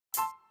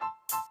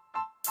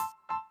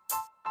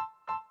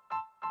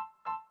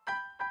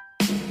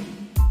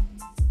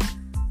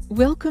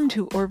Welcome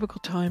to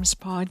Orbicle Times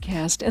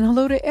podcast, and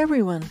hello to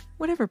everyone,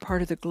 whatever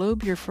part of the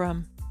globe you're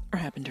from or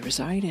happen to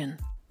reside in.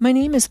 My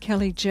name is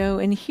Kelly Jo,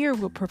 and here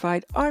we'll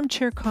provide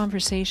armchair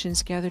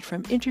conversations gathered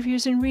from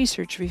interviews and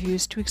research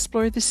reviews to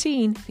explore the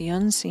seen, the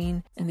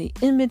unseen, and the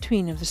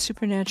in-between of the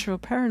supernatural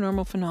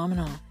paranormal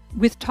phenomena,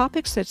 with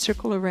topics that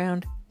circle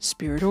around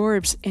spirit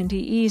orbs,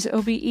 NDEs,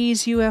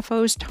 OBEs,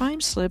 UFOs,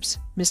 time slips,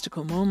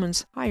 mystical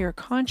moments, higher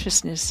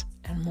consciousness,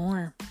 and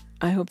more.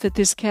 I hope that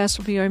this cast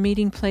will be our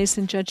meeting place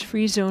and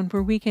judge-free zone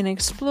where we can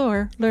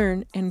explore,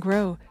 learn, and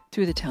grow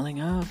through the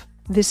telling of.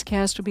 This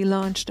cast will be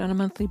launched on a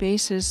monthly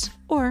basis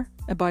or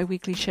a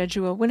bi-weekly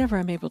schedule whenever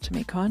I'm able to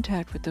make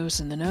contact with those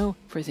in the know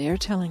for their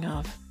telling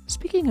of.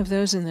 Speaking of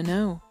those in the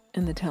know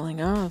and the telling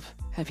of,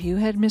 have you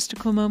had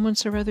mystical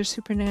moments or other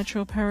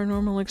supernatural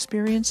paranormal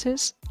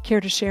experiences?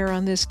 Care to share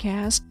on this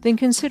cast? Then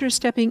consider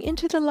stepping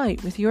into the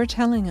light with your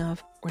telling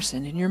of, or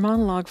send in your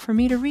monologue for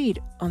me to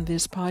read on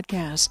this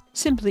podcast.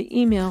 Simply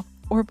email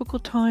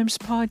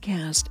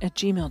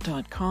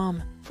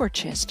orbicletimespodcast@gmail.com for a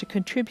chance to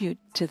contribute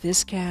to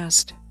this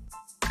cast.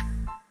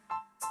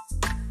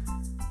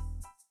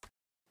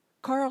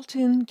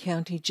 Carleton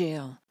County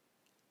Gaol,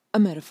 a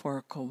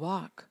metaphorical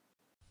walk.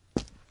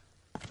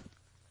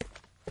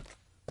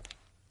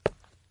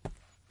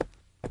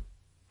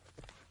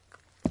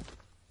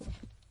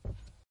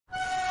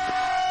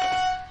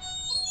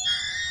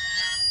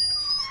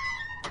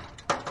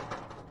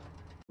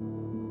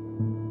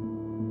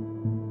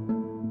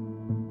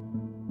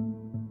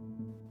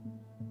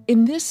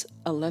 In this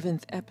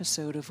 11th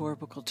episode of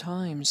Orbicle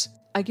Times,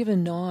 I give a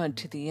nod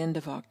to the end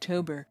of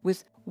October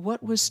with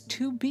what was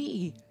to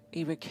be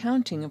a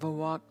recounting of a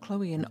walk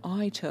Chloe and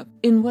I took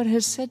in what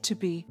is said to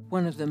be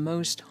one of the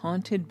most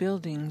haunted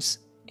buildings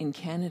in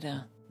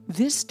Canada.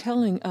 This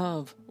telling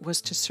of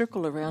was to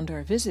circle around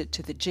our visit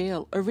to the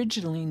jail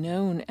originally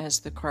known as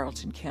the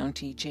Carleton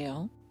County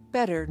Gaol,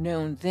 better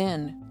known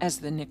then as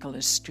the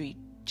Nicholas Street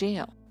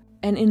Gail,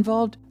 and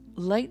involved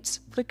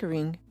lights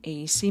flickering,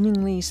 a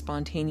seemingly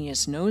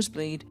spontaneous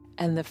nosebleed,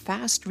 and the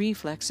fast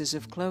reflexes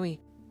of Chloe,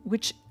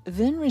 which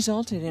then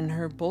resulted in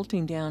her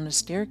bolting down a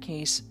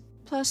staircase,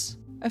 plus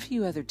a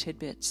few other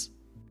tidbits.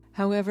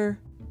 However,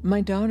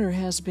 my daughter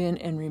has been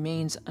and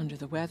remains under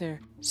the weather,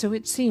 so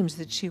it seems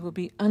that she will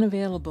be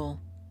unavailable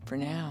for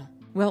now.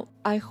 Well,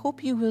 I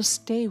hope you will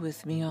stay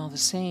with me all the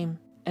same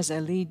as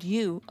I lead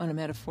you on a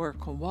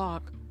metaphorical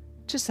walk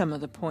to some of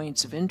the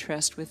points of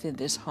interest within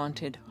this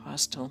haunted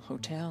hostel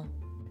hotel.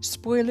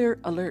 Spoiler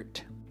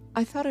alert.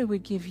 I thought I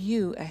would give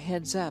you a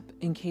heads up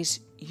in case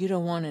you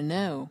don't want to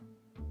know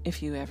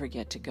if you ever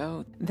get to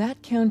go.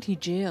 That county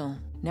jail,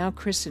 now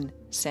christened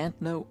St.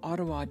 Lo,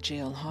 Ottawa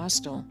Jail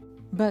Hostel,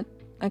 but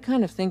I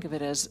kind of think of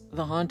it as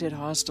the Haunted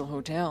Hostel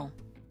Hotel.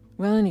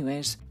 Well,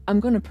 anyways, I'm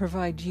going to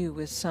provide you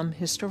with some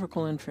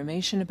historical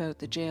information about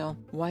the jail,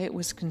 why it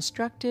was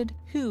constructed,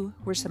 who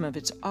were some of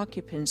its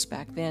occupants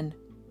back then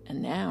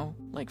and now,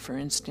 like for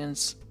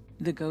instance,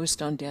 the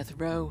ghost on death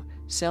row,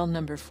 cell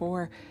number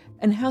 4,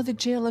 and how the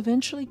jail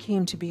eventually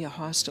came to be a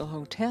hostel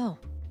hotel.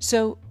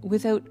 So,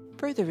 without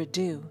further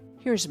ado,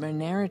 here's my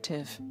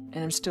narrative,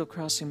 and I'm still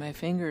crossing my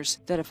fingers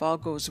that if all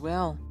goes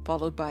well,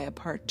 followed by a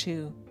part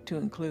 2 to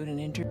include an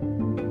interview.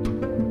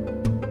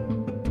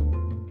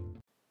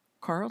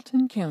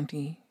 Carleton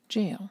County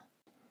Gaol.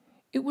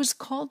 It was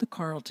called the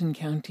Carleton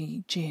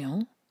County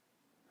Gaol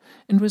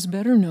and was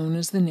better known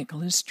as the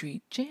Nicholas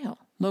Street Gail,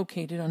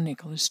 located on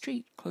Nicholas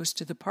Street, close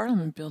to the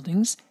Parliament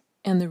buildings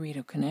and the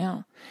Rideau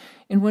Canal,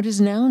 in what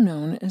is now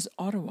known as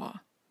Ottawa,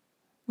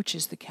 which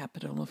is the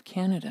capital of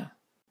Canada.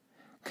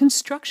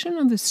 Construction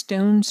of the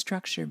stone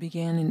structure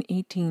began in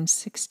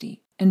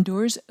 1860, and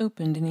doors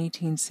opened in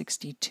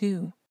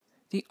 1862.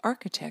 The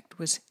architect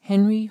was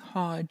Henry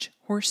Hodge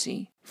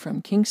Horsey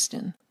from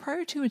Kingston.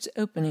 Prior to its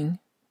opening,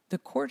 the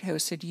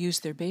courthouse had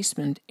used their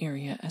basement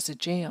area as a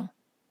jail,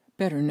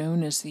 better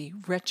known as the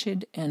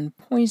Wretched and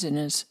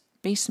Poisonous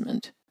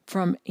Basement,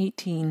 from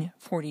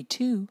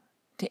 1842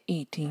 to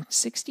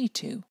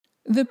 1862.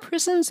 The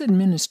prison's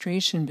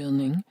administration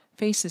building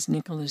faces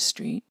Nicholas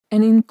Street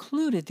and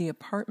included the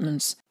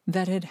apartments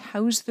that had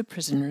housed the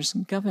prisoner's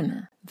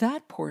governor.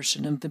 That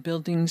portion of the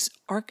building's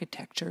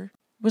architecture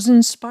was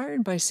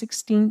inspired by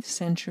 16th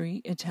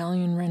century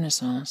Italian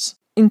Renaissance.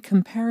 In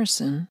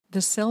comparison,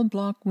 the cell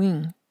block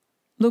wing,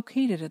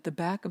 located at the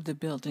back of the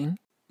building,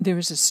 there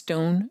is a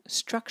stone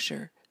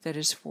structure that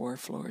is 4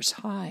 floors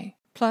high,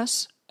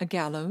 plus a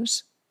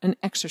gallows, an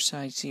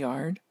exercise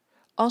yard,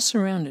 all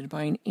surrounded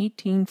by an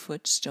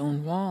 18-foot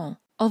stone wall.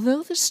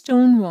 Although the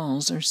stone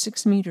walls are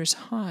 6 meters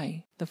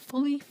high, the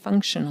fully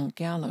functional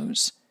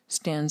gallows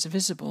stands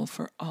visible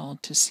for all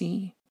to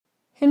see.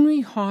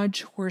 Henry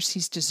Hodge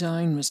Horsey's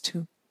design was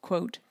to,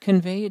 quote,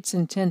 convey its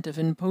intent of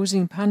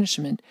imposing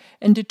punishment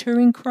and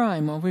deterring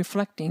crime while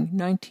reflecting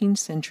 19th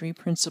century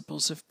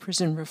principles of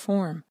prison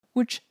reform,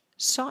 which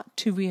sought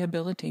to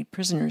rehabilitate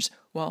prisoners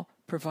while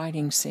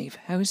providing safe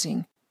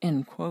housing,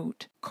 end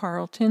quote.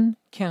 Carleton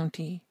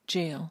County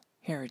Gaol,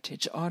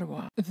 Heritage,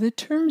 Ottawa. The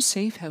term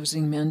safe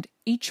housing meant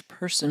each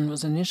person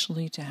was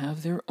initially to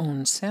have their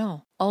own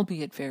cell,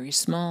 albeit very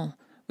small,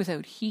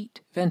 without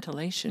heat,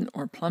 ventilation,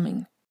 or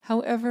plumbing.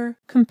 However,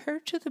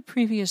 compared to the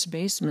previous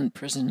basement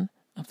prison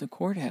of the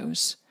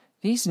courthouse,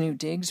 these new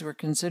digs were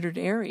considered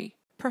airy,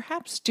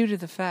 perhaps due to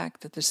the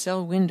fact that the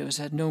cell windows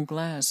had no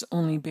glass,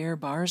 only bare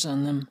bars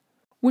on them,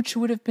 which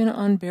would have been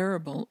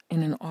unbearable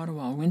in an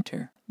Ottawa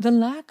winter. The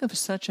lack of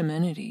such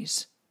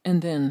amenities,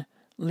 and then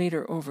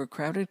later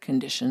overcrowded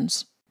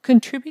conditions,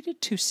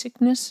 contributed to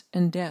sickness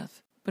and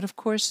death, but of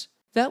course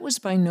that was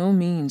by no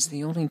means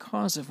the only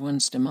cause of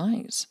one's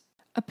demise.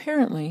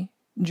 Apparently,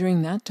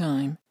 during that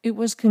time, it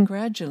was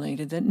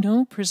congratulated that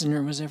no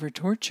prisoner was ever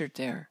tortured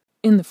there,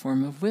 in the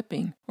form of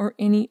whipping or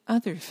any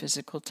other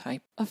physical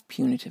type of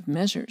punitive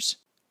measures.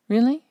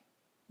 Really?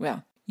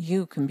 Well,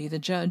 you can be the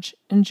judge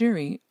and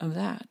jury of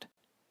that.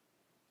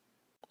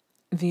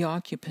 The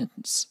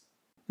occupants.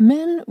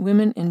 Men,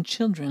 women, and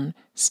children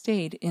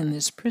stayed in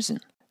this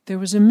prison. There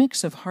was a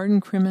mix of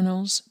hardened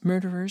criminals,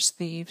 murderers,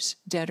 thieves,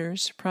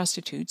 debtors,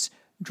 prostitutes,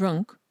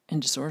 drunk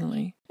and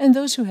disorderly, and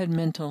those who had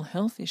mental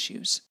health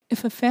issues.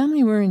 If a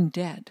family were in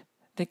debt,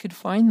 they could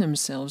find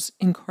themselves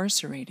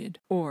incarcerated,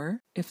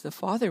 or, if the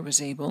father was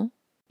able,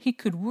 he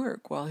could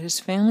work while his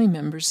family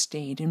members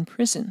stayed in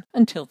prison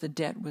until the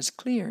debt was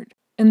cleared.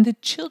 And the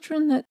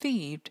children that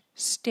thieved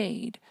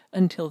stayed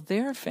until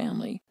their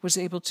family was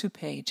able to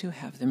pay to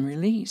have them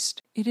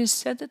released. It is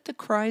said that the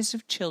cries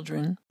of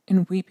children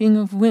and weeping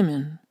of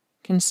women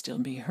can still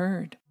be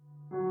heard.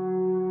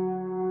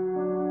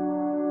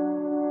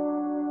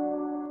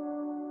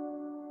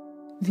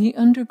 The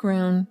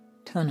underground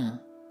tunnel.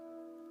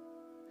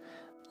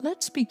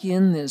 Let's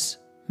begin this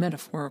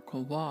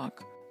metaphorical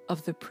walk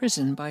of the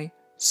prison by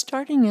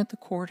starting at the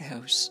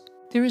courthouse.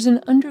 There is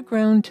an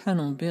underground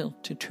tunnel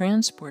built to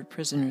transport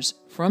prisoners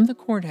from the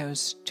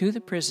courthouse to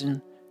the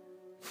prison,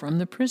 from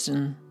the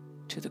prison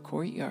to the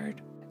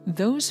courtyard.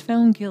 Those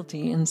found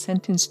guilty and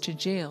sentenced to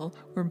jail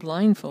were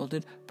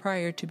blindfolded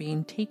prior to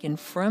being taken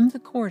from the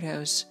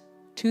courthouse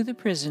to the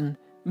prison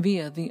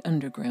via the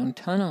underground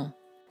tunnel.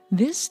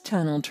 This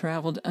tunnel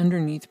traveled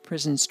underneath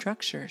prison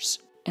structures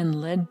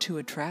and led to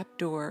a trap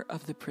door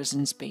of the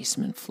prison's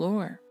basement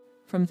floor.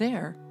 From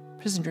there,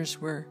 prisoners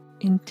were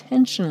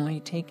intentionally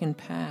taken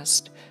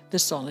past the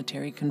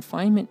solitary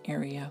confinement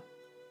area,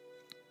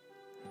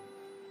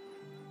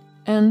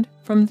 and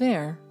from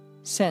there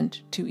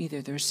sent to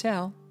either their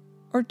cell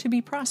or to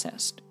be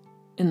processed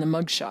in the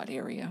mugshot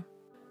area.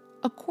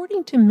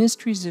 According to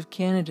Mysteries of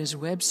Canada's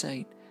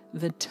website,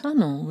 the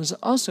tunnel was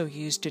also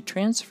used to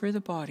transfer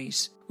the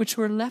bodies, which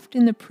were left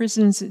in the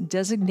prison's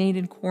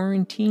designated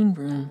quarantine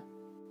room,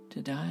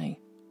 to die.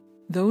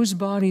 Those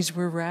bodies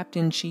were wrapped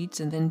in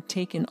sheets and then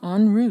taken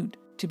en route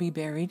to be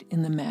buried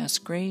in the mass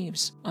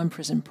graves on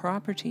prison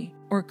property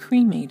or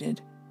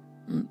cremated.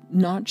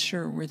 Not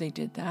sure where they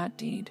did that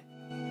deed.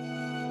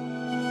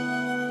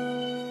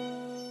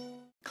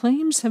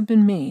 Claims have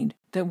been made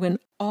that when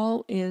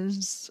all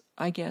is,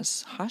 I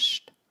guess,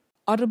 hushed,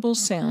 audible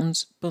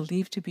sounds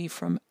believed to be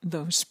from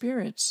those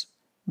spirits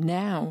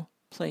now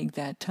plague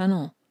that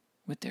tunnel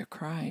with their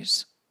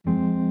cries.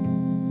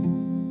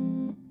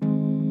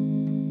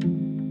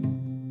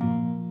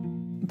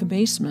 The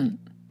basement.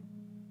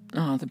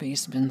 The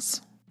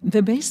basements.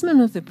 The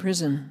basement of the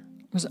prison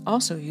was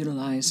also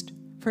utilized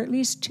for at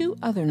least two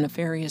other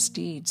nefarious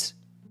deeds.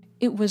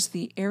 It was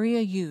the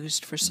area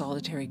used for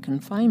solitary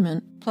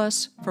confinement,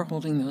 plus for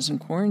holding those in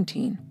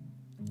quarantine.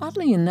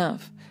 Oddly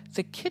enough,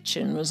 the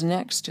kitchen was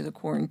next to the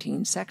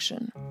quarantine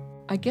section.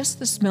 I guess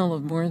the smell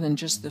of more than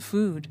just the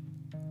food,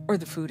 or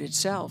the food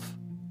itself,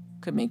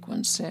 could make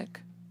one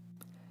sick.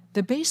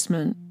 The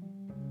basement,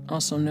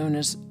 also known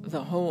as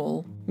the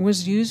hole,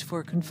 was used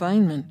for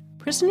confinement.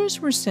 Prisoners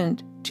were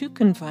sent to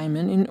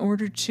confinement in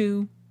order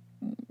to,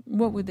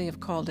 what would they have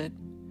called it?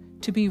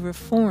 To be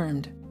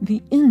reformed.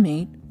 The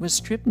inmate was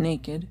stripped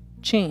naked,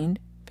 chained,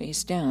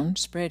 face down,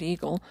 spread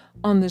eagle,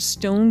 on the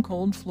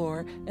stone-cold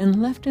floor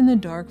and left in the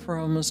dark for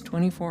almost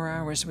 24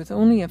 hours with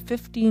only a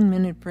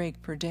 15-minute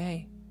break per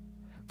day,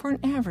 for an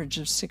average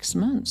of 6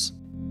 months.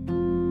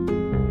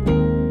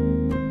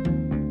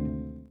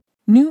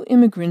 New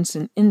immigrants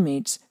and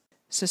inmates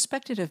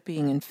suspected of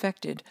being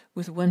infected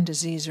with one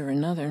disease or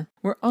another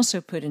were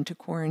also put into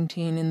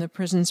quarantine in the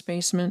prison's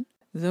basement.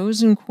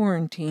 Those in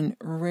quarantine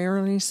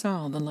rarely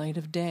saw the light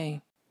of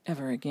day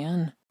ever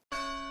again.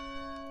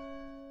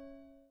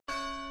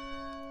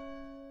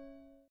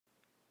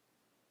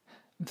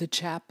 The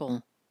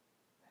chapel.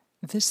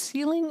 The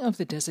ceiling of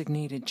the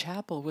designated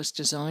chapel was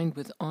designed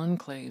with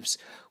enclaves,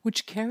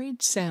 which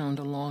carried sound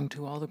along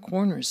to all the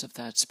corners of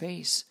that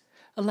space,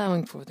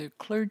 allowing for the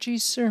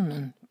clergy's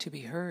sermon to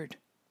be heard.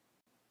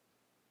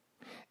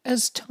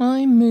 As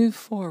time moved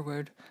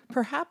forward,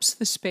 perhaps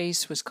the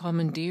space was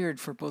commandeered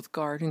for both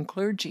guard and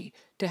clergy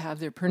to have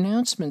their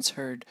pronouncements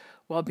heard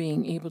while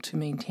being able to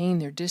maintain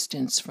their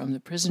distance from the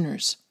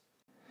prisoners.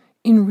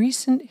 In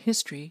recent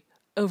history,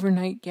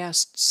 overnight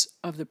guests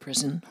of the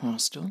prison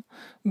hostel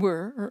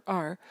were or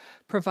are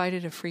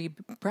provided a free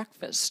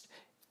breakfast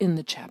in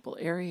the chapel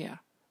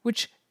area,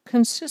 which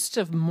consists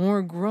of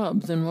more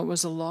grub than what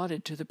was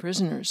allotted to the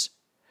prisoners.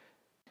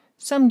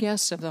 Some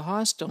guests of the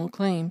hostel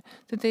claim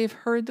that they have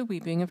heard the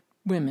weeping of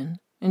women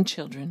and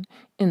children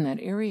in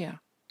that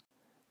area.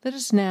 Let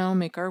us now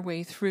make our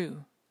way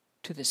through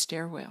to the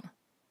stairwell.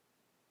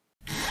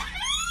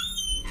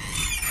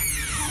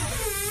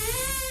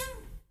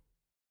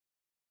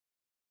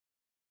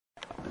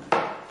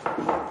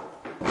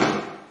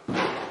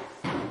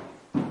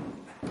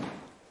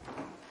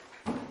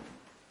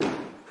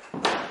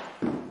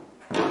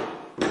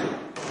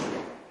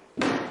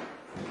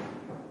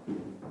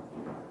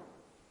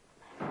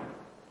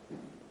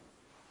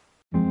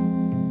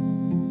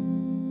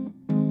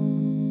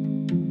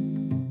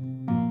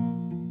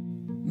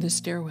 The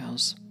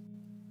stairwells.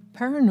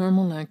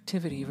 Paranormal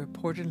activity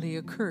reportedly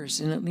occurs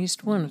in at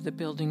least one of the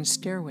building's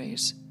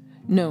stairways,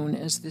 known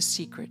as the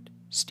secret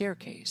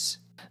staircase.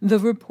 The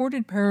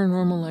reported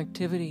paranormal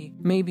activity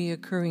may be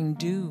occurring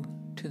due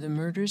to the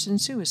murders and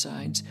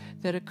suicides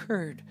that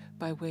occurred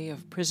by way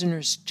of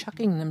prisoners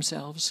chucking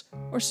themselves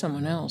or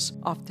someone else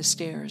off the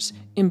stairs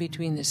in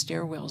between the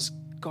stairwell's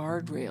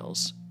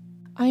guardrails.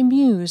 I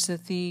muse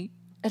that the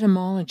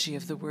etymology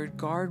of the word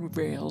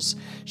guardrails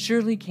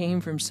surely came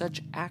from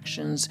such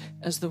actions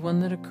as the one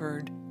that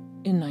occurred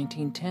in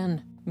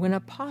 1910, when a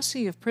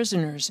posse of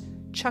prisoners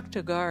chucked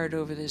a guard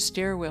over the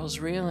stairwell's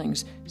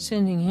railings,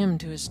 sending him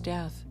to his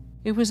death.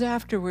 It was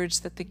afterwards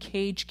that the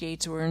cage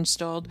gates were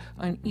installed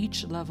on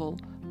each level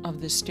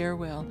of the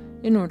stairwell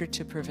in order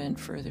to prevent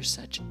further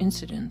such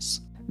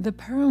incidents. The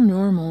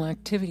paranormal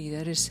activity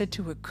that is said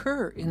to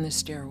occur in the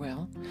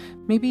stairwell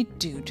may be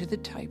due to the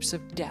types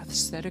of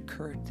deaths that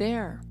occurred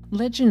there.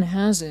 Legend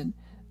has it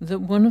that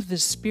one of the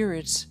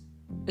spirits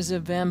is a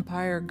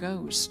vampire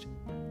ghost.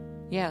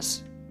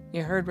 Yes,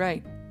 you heard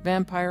right,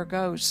 vampire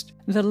ghost.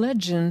 The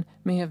legend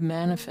may have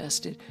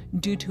manifested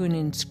due to an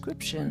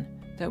inscription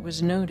that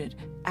was noted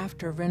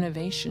after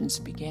renovations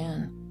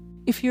began.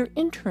 If you're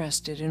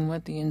interested in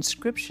what the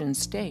inscription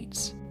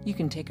states, you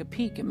can take a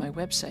peek at my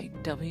website,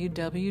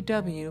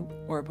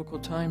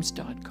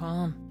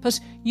 www.orbicletimes.com. Plus,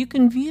 you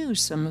can view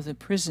some of the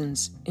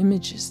prison's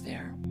images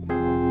there.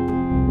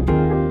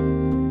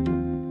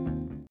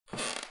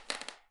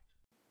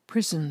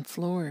 Prison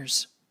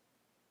floors.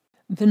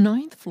 The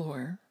 9th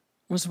floor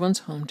was once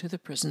home to the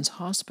prison's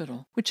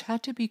hospital, which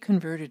had to be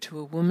converted to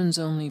a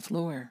woman's-only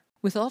floor.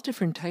 With all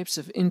different types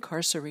of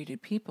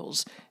incarcerated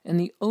peoples and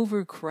the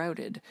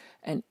overcrowded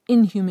and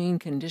inhumane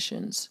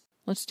conditions,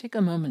 let's take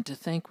a moment to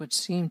thank what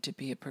seemed to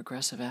be a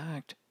progressive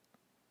act.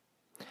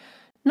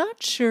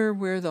 Not sure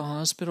where the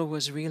hospital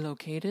was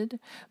relocated,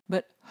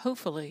 but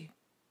hopefully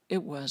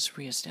it was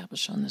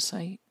reestablished on the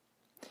site.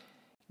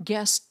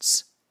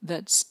 Guests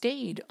that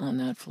stayed on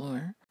that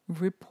floor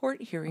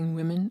report hearing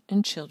women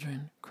and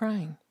children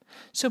crying.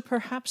 So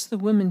perhaps the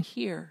women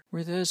here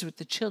were those with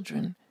the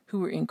children who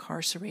were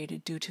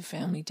incarcerated due to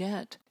family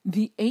debt.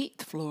 The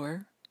 8th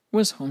floor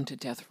was home to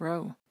death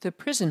row. The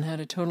prison had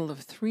a total of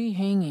 3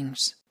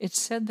 hangings.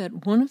 It's said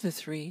that one of the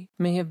 3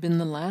 may have been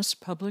the last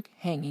public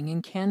hanging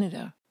in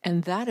Canada,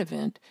 and that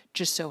event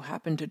just so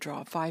happened to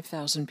draw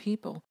 5,000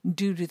 people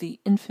due to the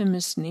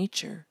infamous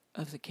nature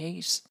of the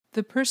case.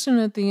 The person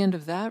at the end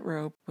of that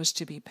rope was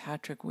to be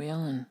Patrick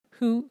Whalen,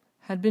 who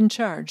had been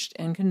charged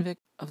and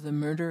convicted of the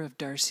murder of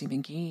Darcy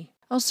McGee.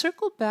 I'll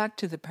circle back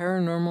to the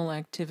paranormal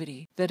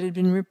activity that had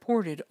been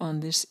reported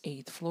on this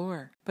 8th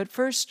floor. But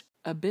first,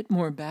 a bit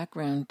more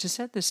background to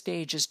set the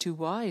stage as to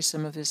why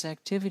some of this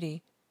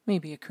activity may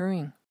be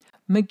occurring.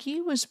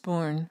 McGee was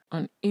born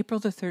on April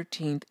the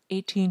 13th,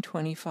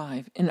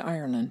 1825, in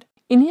Ireland.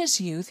 In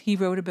his youth, he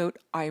wrote about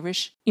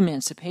Irish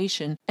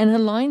emancipation and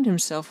aligned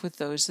himself with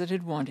those that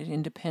had wanted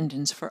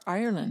independence for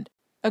Ireland,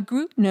 a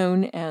group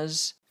known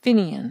as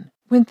Fenian.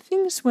 When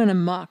things went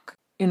amok,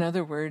 in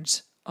other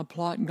words, a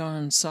plot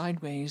gone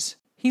sideways,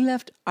 he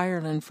left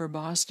Ireland for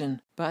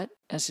Boston, but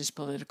as his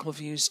political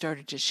views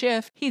started to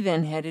shift, he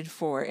then headed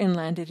for and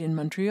landed in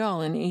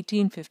Montreal in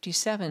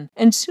 1857,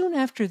 and soon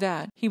after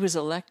that he was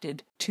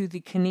elected to the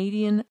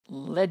Canadian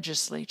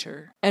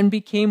legislature and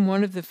became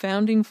one of the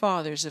founding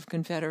fathers of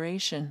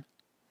Confederation.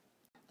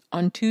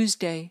 On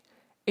Tuesday,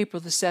 April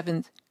the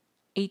 7th,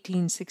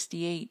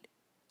 1868,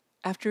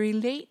 after a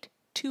late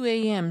 2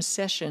 a.m.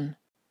 session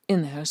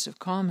in the House of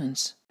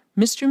Commons,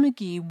 Mr.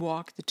 McGee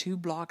walked the 2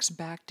 blocks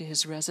back to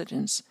his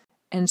residence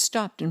and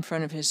stopped in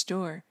front of his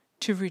door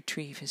to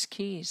retrieve his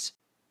keys.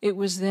 It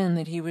was then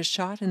that he was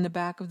shot in the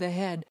back of the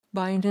head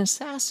by an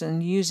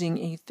assassin using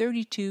a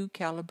 .32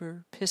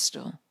 caliber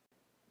pistol.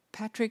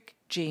 Patrick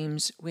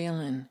James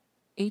Whalen,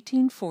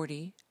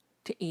 1840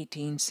 to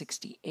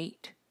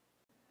 1868.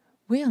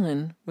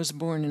 Whalen was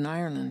born in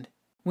Ireland.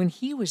 When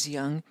he was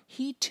young,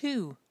 he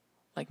too,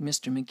 like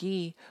Mr.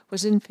 McGee,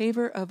 was in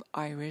favor of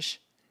Irish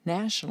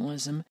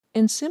nationalism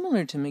and,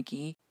 similar to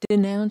McGee,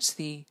 denounced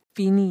the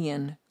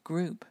Fenian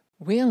group.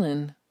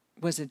 Whalen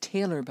was a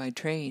tailor by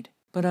trade,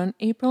 but on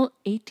April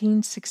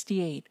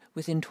 1868,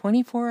 within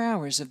 24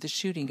 hours of the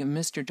shooting of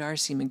Mr.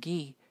 Darcy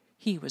McGee,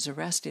 he was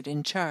arrested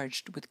and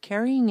charged with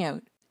carrying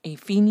out a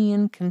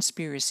Fenian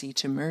conspiracy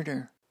to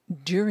murder.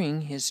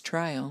 During his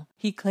trial,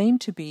 he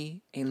claimed to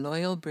be a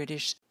loyal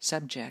British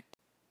subject.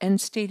 and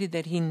stated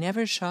that he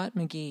never shot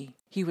McGee.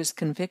 He was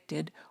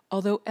convicted,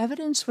 although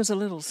evidence was a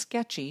little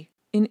sketchy.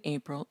 In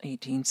April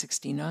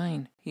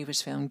 1869, he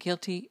was found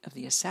guilty of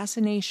the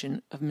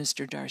assassination of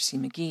Mr. Darcy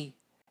McGee,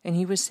 and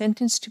he was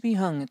sentenced to be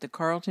hung at the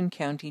Carleton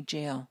County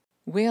Gaol.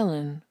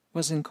 Whalen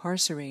was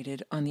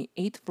incarcerated on the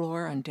 8th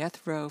floor on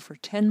death row for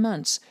 10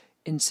 months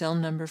in cell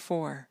number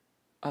 4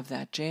 of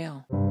that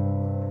jail.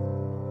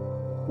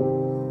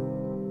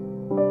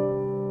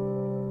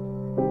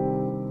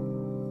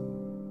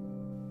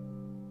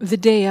 The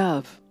day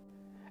of.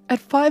 At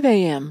 5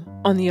 a.m.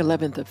 on the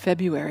 11th of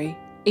February,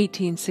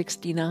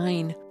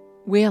 1869,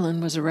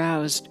 Whalen was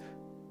aroused.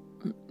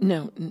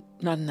 No,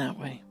 not in that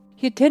way.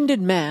 He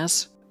attended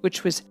Mass,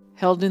 which was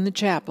held in the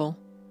chapel,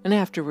 and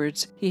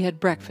afterwards he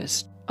had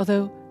breakfast,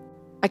 although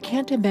I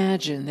can't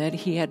imagine that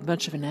he had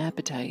much of an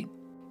appetite.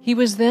 He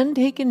was then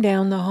taken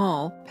down the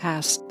hall,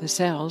 past the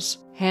cells,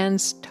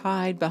 hands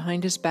tied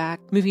behind his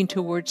back, moving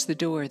towards the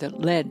door that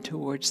led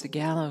towards the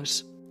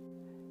gallows.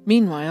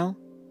 Meanwhile,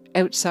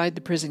 outside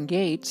the prison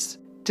gates,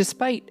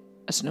 despite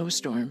a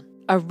snowstorm,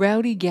 a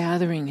rowdy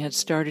gathering had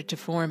started to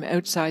form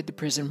outside the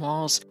prison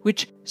walls,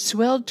 which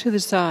swelled to the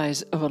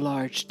size of a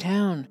large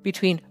town.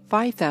 Between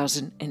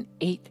 5,000 and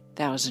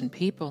 8,000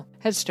 people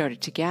had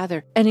started to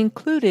gather, and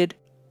included,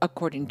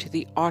 according to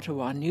the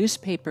Ottawa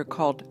newspaper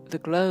called The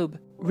Globe,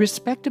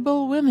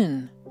 respectable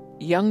women,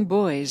 young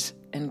boys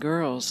and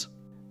girls.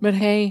 But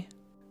hey,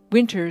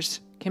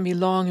 winters can be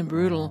long and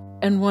brutal,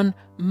 and one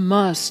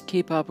must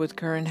keep up with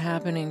current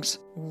happenings.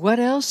 What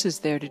else is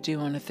there to do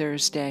on a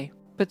Thursday?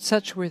 But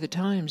such were the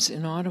times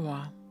in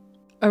Ottawa.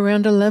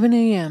 Around 11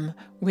 a.m.,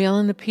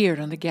 Whalen appeared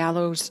on the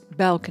gallows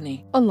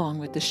balcony, along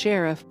with the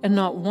sheriff, and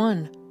not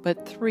one,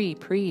 but 3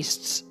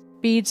 priests.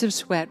 Beads of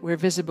sweat were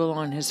visible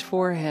on his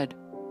forehead,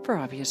 for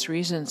obvious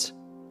reasons.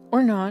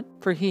 Or not,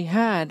 for he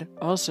had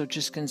also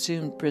just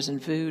consumed prison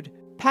food.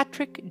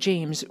 Patrick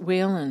James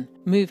Whalen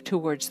moved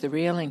towards the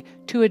railing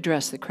to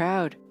address the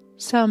crowd.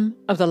 Some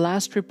of the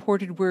last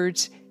reported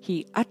words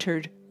he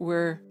uttered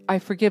were, "I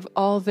forgive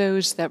all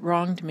those that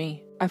wronged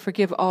me. I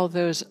forgive all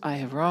those I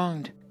have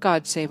wronged.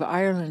 God save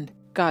Ireland.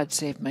 God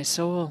save my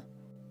soul."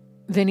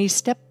 Then he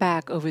stepped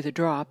back over the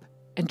drop,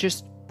 and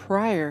just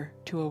prior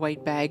to a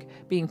white bag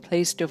being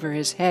placed over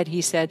his head,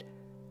 he said,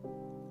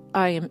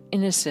 "I am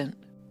innocent."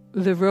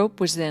 The rope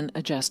was then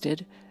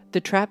adjusted.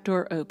 The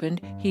trapdoor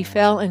opened. He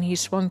fell and he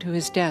swung to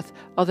his death,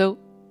 although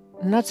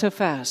not so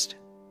fast.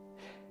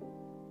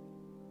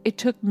 It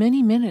took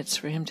many minutes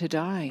for him to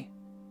die.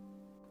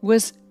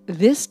 Was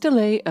this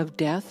delay of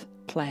death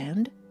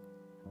planned?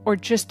 Or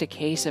just a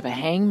case of a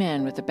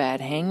hangman with a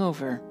bad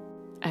hangover?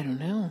 I don't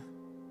know.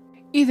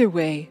 Either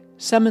way,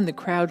 some in the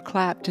crowd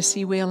clapped to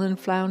see Whalen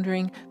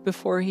floundering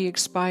before he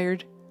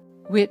expired,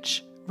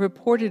 which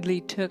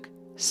reportedly took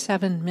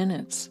 7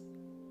 minutes.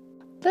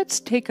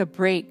 Let's take a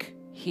break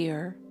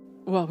here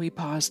while we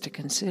pause to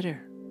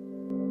consider.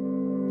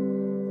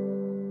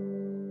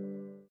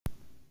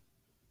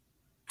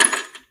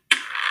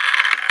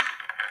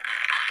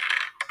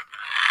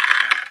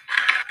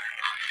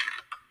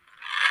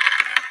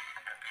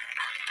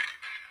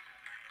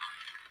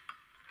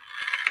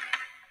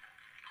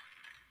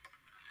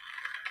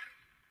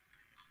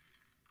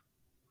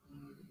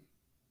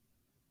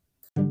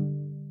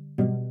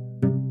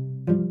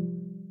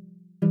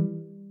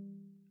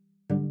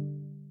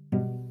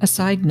 A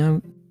side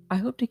note, I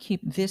hope to keep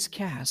this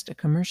cast a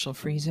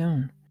commercial-free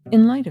zone.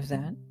 In light of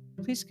that,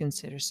 please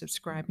consider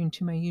subscribing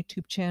to my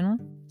YouTube channel.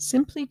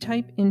 Simply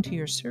type into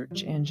your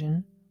search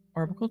engine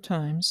Orbicle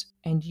Times,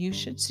 and you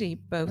should see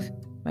both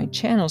my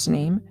channel's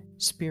name,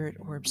 Spirit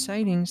Orb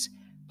Sightings,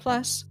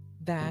 plus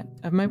that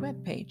of my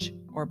webpage,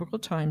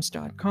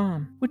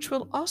 orbicletimes.com, which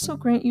will also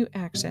grant you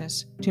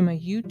access to my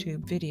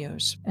YouTube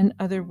videos and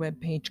other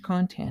webpage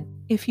content.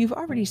 If you've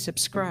already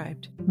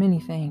subscribed, many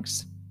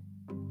thanks.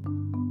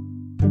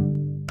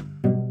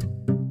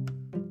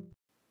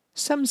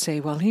 Some say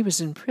while he was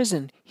in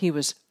prison, he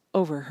was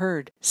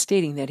overheard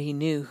stating that he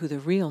knew who the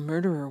real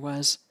murderer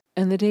was,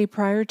 and the day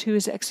prior to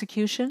his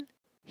execution,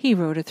 he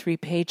wrote a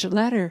 3-page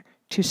letter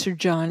to Sir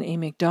John A.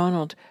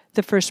 Macdonald,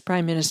 the first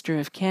Prime Minister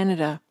of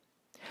Canada,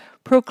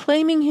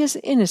 proclaiming his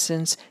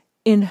innocence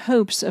in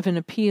hopes of an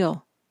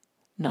appeal.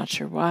 Not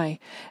sure why,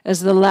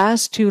 as the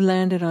last 2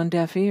 landed on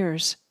deaf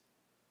ears.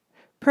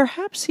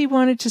 Perhaps he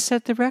wanted to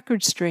set the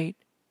record straight.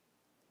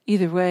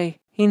 Either way,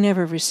 he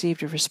never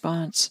received a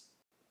response.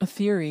 A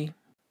theory.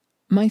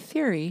 My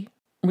theory,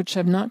 which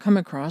I've not come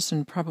across,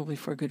 and probably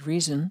for good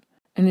reason,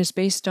 and is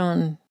based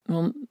on,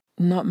 well,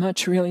 not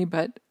much really,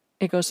 but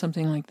it goes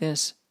something like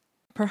this.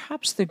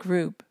 Perhaps the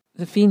group,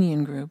 the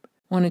Fenian group,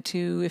 wanted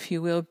to, if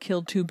you will,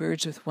 kill 2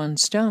 birds with 1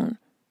 stone,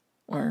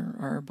 or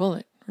a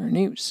bullet, or a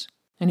noose.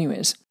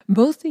 Anyways,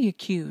 both the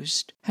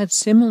accused had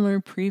similar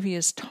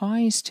previous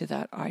ties to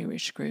that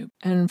Irish group,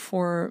 and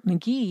for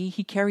McGee,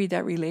 he carried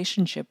that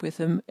relationship with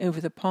him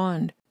over the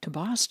pond to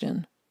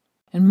Boston.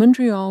 And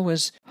Montreal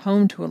was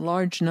home to a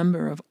large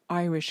number of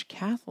Irish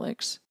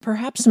Catholics.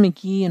 Perhaps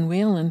McGee and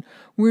Whalen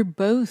were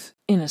both,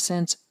 in a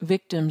sense,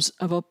 victims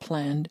of a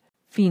planned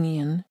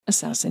Fenian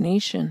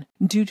assassination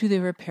due to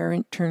their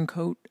apparent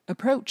turncoat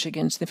approach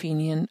against the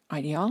Fenian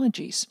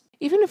ideologies.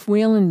 Even if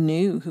Whelan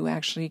knew who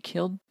actually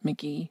killed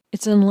McGee,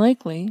 it's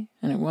unlikely,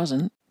 and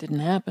it didn't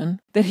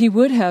happen, that he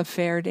would have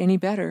fared any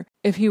better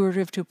if he were to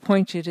have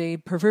pointed a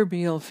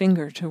proverbial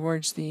finger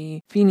towards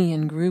the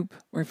Fenian group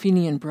or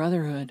Fenian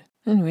Brotherhood.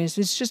 Anyways,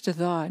 it's just a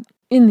thought.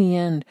 In the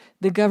end,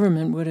 the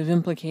government would have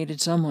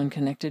implicated someone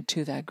connected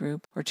to that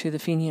group or to the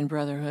Fenian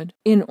Brotherhood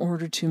in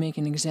order to make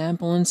an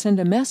example and send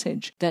a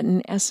message that,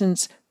 in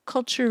essence,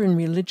 culture and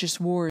religious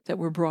wars that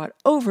were brought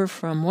over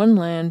from one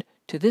land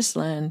to this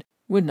land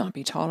would not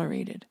be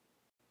tolerated.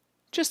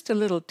 Just a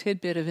little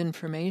tidbit of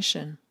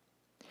information.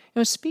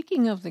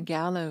 Speaking of the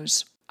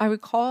gallows, I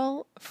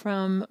recall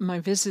from my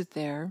visit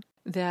there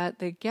that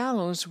the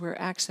gallows were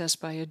accessed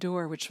by a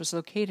door which was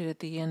located at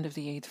the end of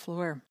the 8th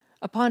floor.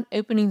 Upon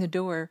opening the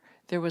door,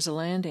 there was a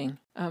landing,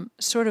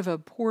 sort of a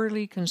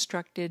poorly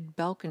constructed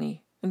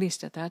balcony, at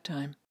least at that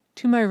time.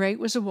 To my right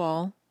was a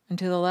wall, and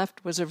to the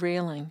left was a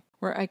railing,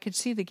 where I could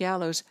see the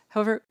gallows.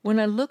 However, when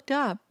I looked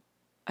up,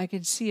 I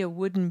could see a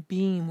wooden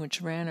beam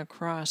which ran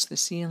across the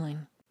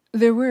ceiling.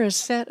 There were a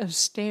set of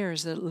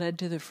stairs that led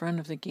to the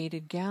front of the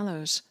gated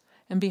gallows,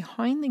 and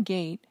behind the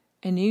gate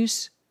a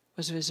noose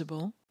was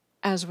visible,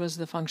 as was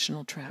the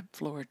functional trap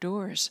floor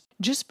doors.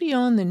 Just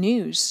beyond the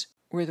noose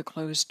were the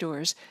closed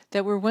doors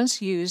that were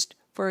once used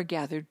for a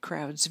gathered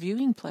crowd's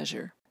viewing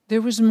pleasure.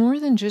 There was more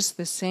than just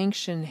the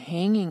sanctioned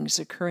hangings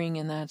occurring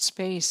in that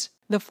space.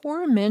 The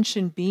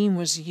aforementioned beam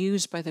was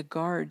used by the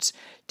guards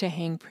to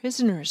hang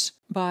prisoners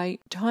by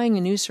tying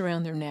a noose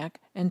around their neck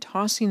and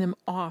tossing them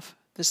off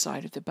the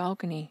side of the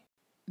balcony.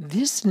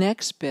 This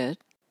next bit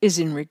is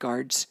in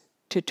regards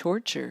to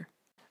torture.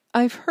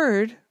 I've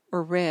heard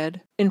or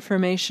read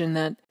information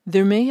that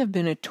there may have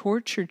been a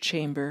torture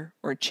chamber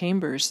or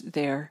chambers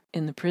there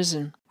in the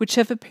prison, which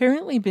have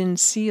apparently been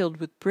sealed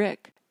with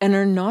brick and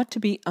are not to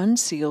be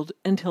unsealed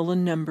until a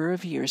number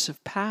of years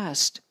have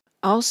passed.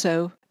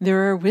 Also,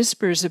 there are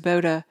whispers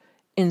about a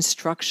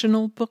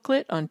instructional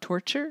booklet on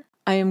torture.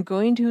 I am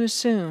going to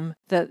assume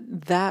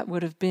that that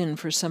would have been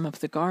for some of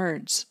the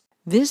guards.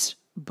 This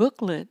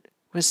booklet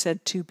was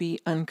said to be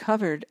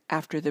uncovered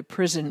after the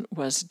prison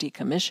was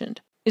decommissioned.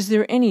 Is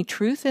there any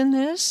truth in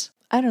this?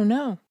 I don't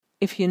know.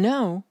 If you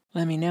know,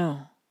 let me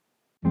know.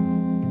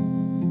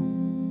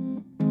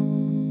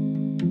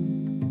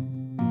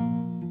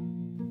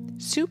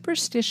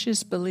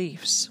 Superstitious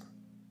beliefs.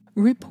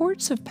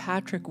 Reports of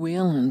Patrick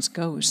Whelan's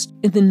ghost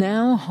in the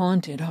now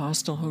haunted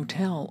Hostel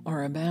Hotel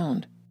are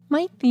abound.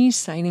 Might these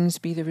sightings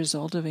be the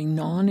result of a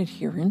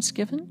non-adherence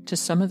given to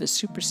some of the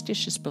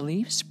superstitious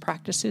beliefs,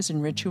 practices,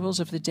 and rituals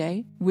of the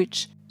day,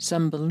 which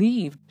some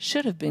believed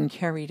should have been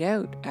carried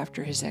out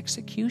after his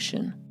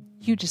execution?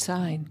 You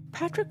decide.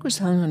 Patrick was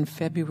hung on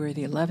February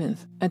the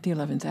 11th at the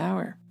 11th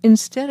hour,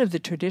 instead of the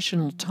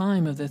traditional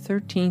time of the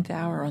 13th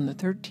hour on the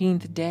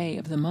 13th day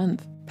of the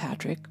month.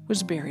 Patrick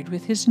was buried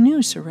with his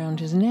noose around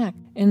his neck,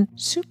 and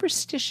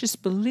superstitious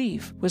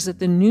belief was that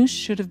the noose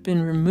should have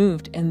been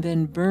removed and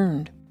then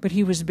burned, but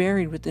he was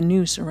buried with the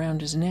noose around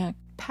his neck.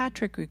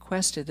 Patrick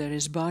requested that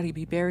his body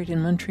be buried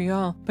in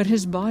Montreal, but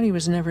his body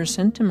was never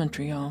sent to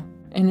Montreal,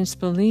 and it's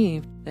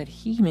believed that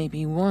he may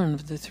be one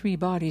of the 3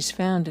 bodies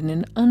found in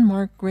an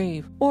unmarked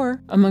grave,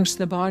 or amongst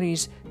the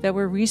bodies that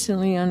were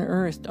recently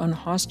unearthed on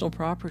hostel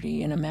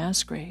property in a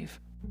mass grave.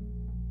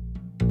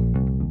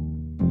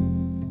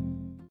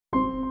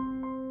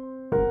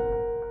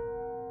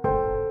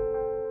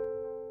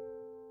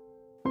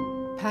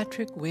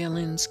 Patrick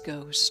Whelan's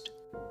ghost.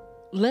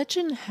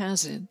 Legend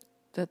has it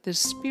that the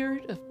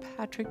spirit of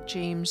Patrick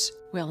James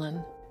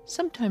Whelan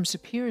sometimes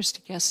appears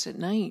to guests at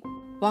night,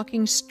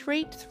 walking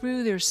straight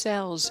through their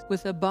cells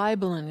with a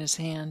Bible in his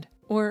hand,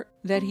 or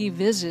that he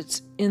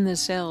visits in the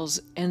cells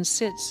and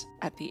sits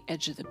at the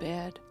edge of the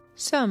bed.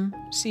 Some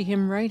see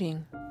him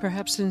writing,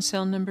 perhaps in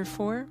cell number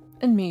 4,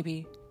 and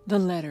maybe the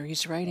letter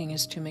he's writing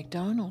is to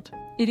MacDonald.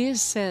 It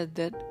is said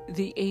that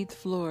the 8th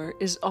floor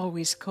is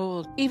always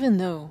cold, even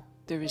though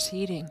there is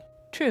heating.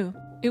 True,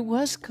 it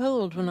was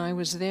cold when I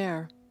was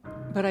there,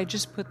 but I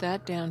just put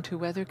that down to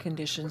weather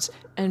conditions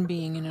and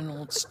being in an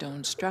old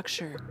stone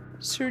structure.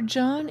 Sir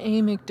John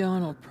A.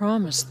 MacDonald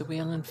promised the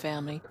Whelan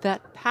family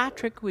that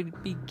Patrick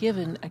would be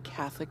given a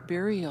Catholic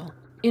burial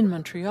in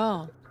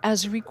Montreal,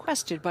 as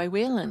requested by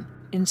Whelan.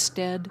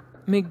 Instead,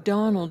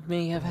 MacDonald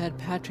may have had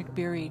Patrick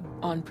buried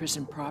on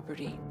prison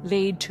property,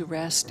 laid to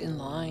rest in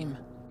lime.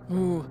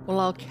 Well,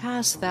 I'll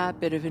cast that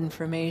bit of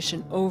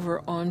information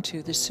over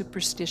onto the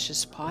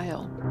superstitious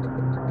pile.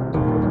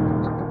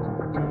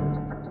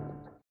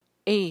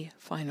 A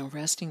final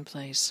resting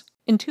place.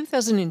 In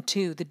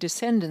 2002, the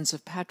descendants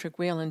of Patrick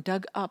Whelan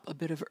dug up a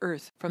bit of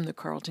earth from the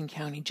Carleton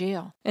County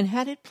Gaol and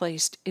had it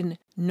placed in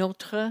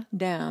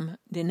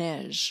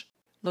Notre-Dame-des-Neiges,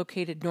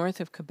 located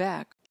north of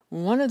Quebec.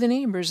 One of the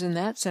neighbors in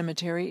that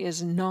cemetery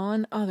is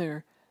none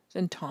other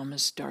than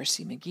Thomas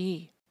Darcy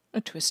McGee.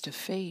 A twist of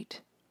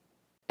fate.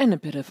 And a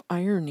bit of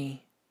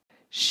irony.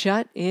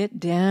 Shut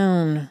it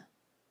down.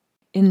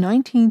 In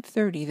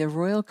 1930, the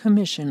Royal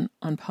Commission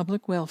on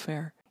Public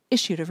Welfare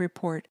issued a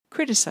report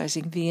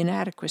criticizing the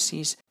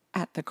inadequacies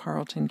at the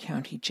Carleton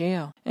County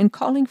Jail and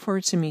calling for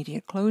its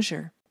immediate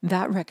closure.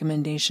 That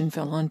recommendation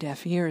fell on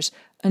deaf ears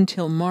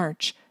until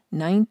March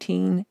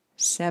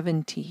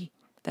 1970.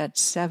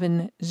 That's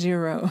 70.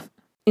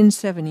 In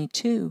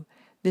 72,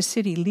 the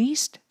city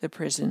leased the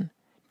prison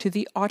to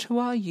the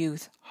Ottawa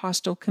Youth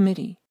Hostel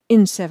Committee.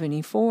 In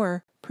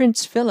 74,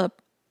 Prince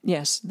Philip,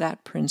 yes,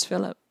 that Prince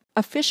Philip,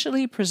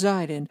 officially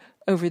presided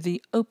over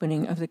the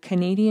opening of the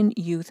Canadian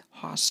Youth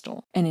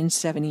Hostel. And in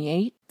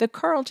 78, the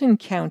Carleton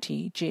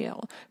County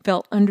Jail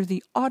fell under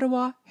the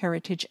Ottawa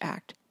Heritage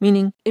Act,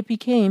 meaning it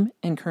became,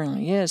 and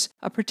currently is,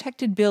 a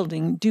protected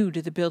building due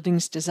to the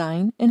building's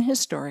design and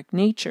historic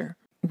nature.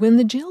 When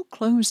the jail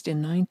closed in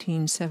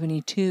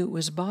 1972, it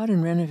was bought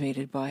and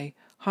renovated by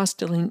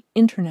Hostel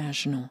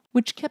International,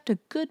 which kept a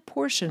good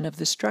portion of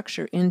the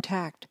structure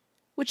intact,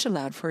 which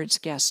allowed for its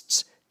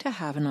guests to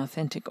have an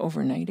authentic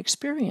overnight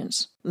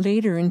experience.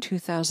 Later in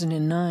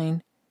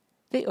 2009,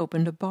 they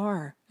opened a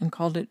bar and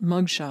called it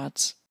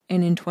Mugshots,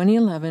 and in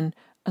 2011,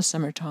 a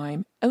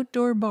summertime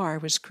outdoor bar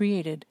was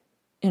created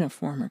in a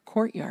former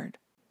courtyard.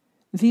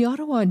 The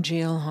Ottawa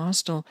Jail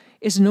Hostel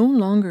is no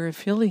longer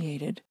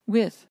affiliated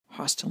with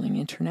Hosteling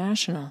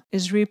International,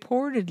 is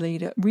reportedly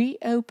to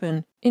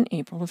reopen in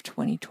April of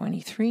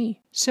 2023.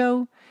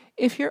 So,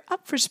 if you're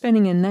up for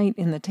spending a night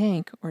in the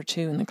tank or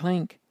two in the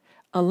clink,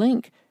 a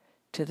link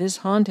to this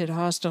haunted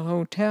hostel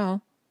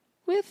hotel,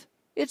 with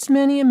its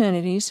many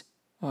amenities,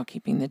 while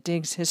keeping the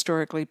digs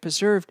historically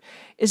preserved,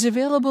 is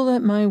available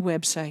at my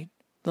website.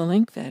 The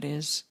link, that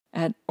is,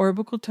 at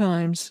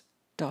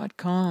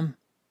orbicletimes.com.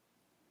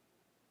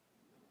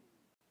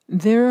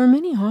 There are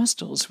many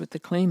hostels with the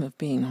claim of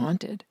being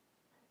haunted,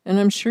 and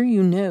I'm sure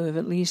you know of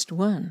at least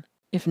one.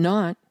 If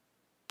not,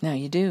 now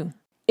you do.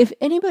 If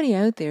anybody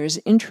out there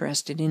is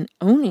interested in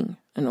owning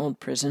an old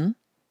prison,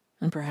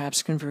 and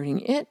perhaps converting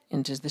it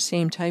into the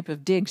same type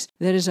of digs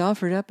that is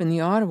offered up in the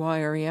Ottawa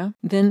area,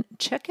 then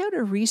check out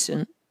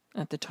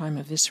at the time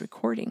of this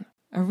recording,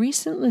 a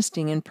recent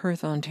listing in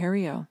Perth,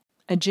 Ontario,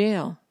 a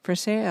jail for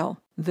sale.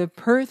 The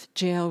Perth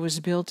jail was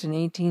built in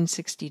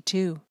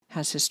 1862,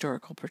 has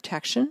historical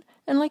protection,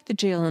 and like the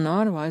jail in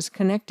Ottawa, is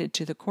connected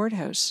to the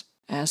courthouse,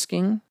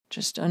 asking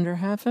just under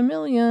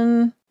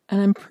 $500,000.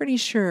 And I'm pretty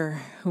sure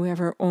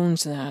whoever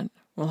owns that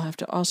will have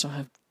to also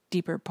have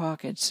deeper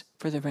pockets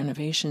for the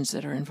renovations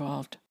that are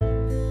involved.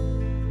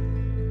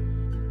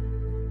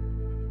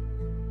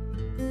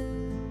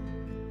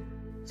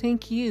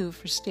 Thank you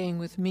for staying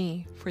with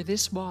me for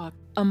this walk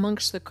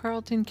amongst the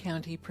Carleton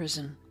County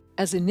Prison.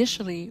 As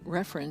initially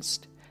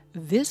referenced,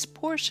 this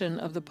portion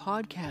of the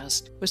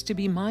podcast was to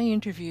be my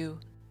interview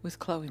with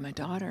Chloe, my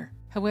daughter.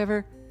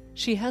 However,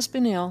 she has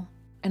been ill,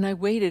 and I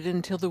waited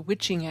until the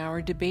witching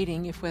hour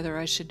debating if whether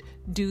I should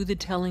do the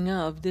telling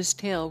of this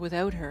tale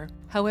without her.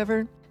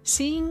 However,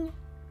 seeing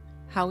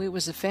how it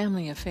was a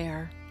family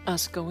affair,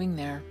 us going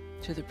there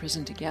to the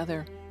prison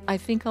together, I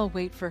think I'll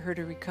wait for her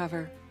to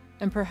recover,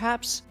 and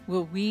perhaps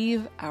we'll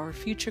weave our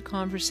future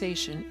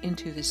conversation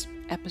into this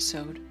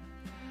episode.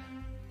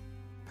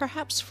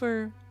 Perhaps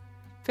for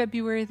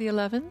February the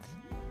 11th?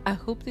 I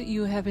hope that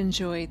you have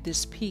enjoyed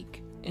this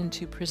peek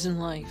into prison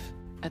life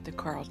at the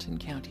Carleton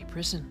County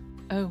Prison.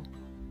 Oh,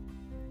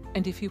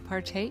 and if you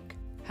partake,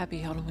 happy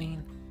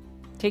Halloween.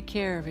 Take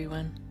care,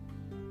 everyone.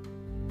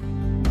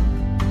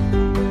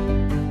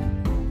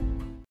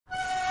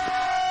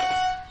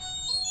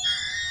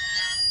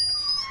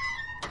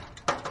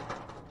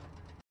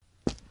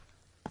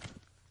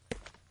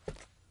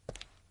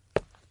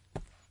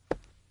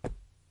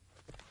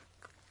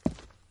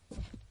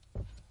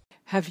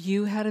 Have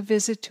you had a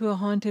visit to a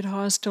haunted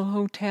hostel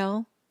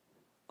hotel?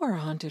 Or a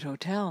haunted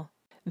hotel?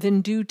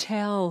 Then do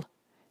tell,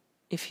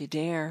 if you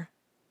dare,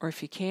 or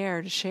if you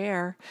care to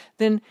share.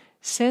 Then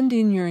send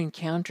in your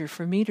encounter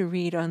for me to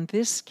read on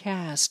this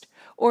cast,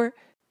 or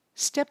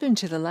step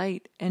into the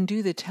light and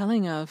do the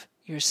telling of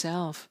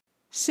yourself.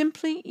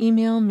 Simply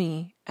email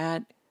me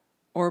at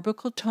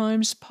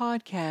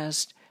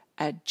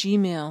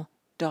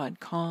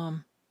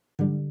orbicletimespodcast@gmail.com.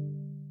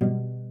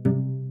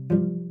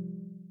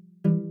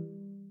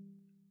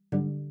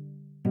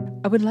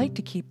 I would like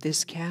to keep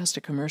this cast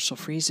a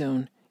commercial-free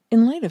zone.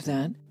 In light of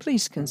that,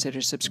 please consider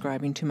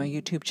subscribing to my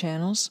YouTube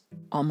channels.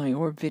 All my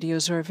orb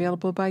videos are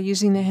available by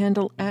using the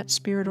handle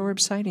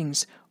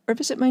 @SpiritOrbSightings, or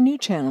visit my new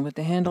channel with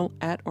the handle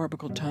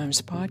 @Orbicle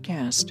Times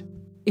Podcast.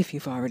 If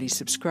you've already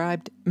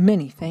subscribed,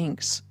 many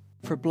thanks.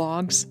 For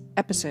blogs,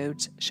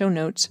 episodes, show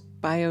notes,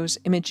 bios,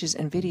 images,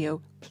 and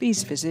video,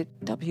 please visit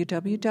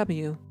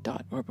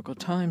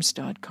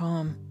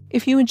www.orbicletimes.com.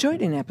 If you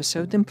enjoyed an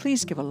episode, then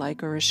please give a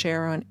like or a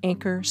share on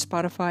Anchor,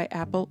 Spotify,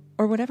 Apple,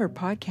 or whatever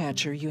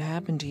podcatcher you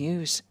happen to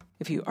use.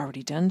 If you've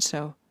already done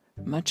so,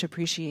 much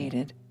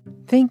appreciated.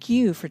 Thank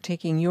you for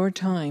taking your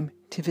time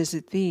to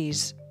visit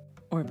these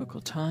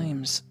Orbicle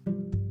Times.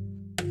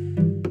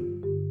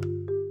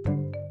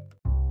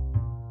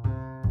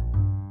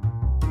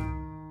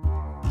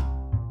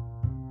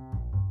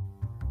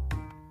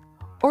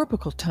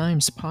 Orbicle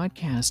Times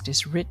Podcast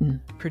is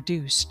written,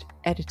 produced,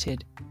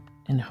 edited,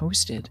 and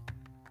hosted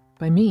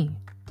by me,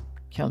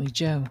 Kelly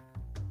Jo.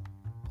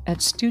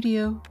 At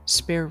Studio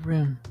Spare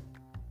Room.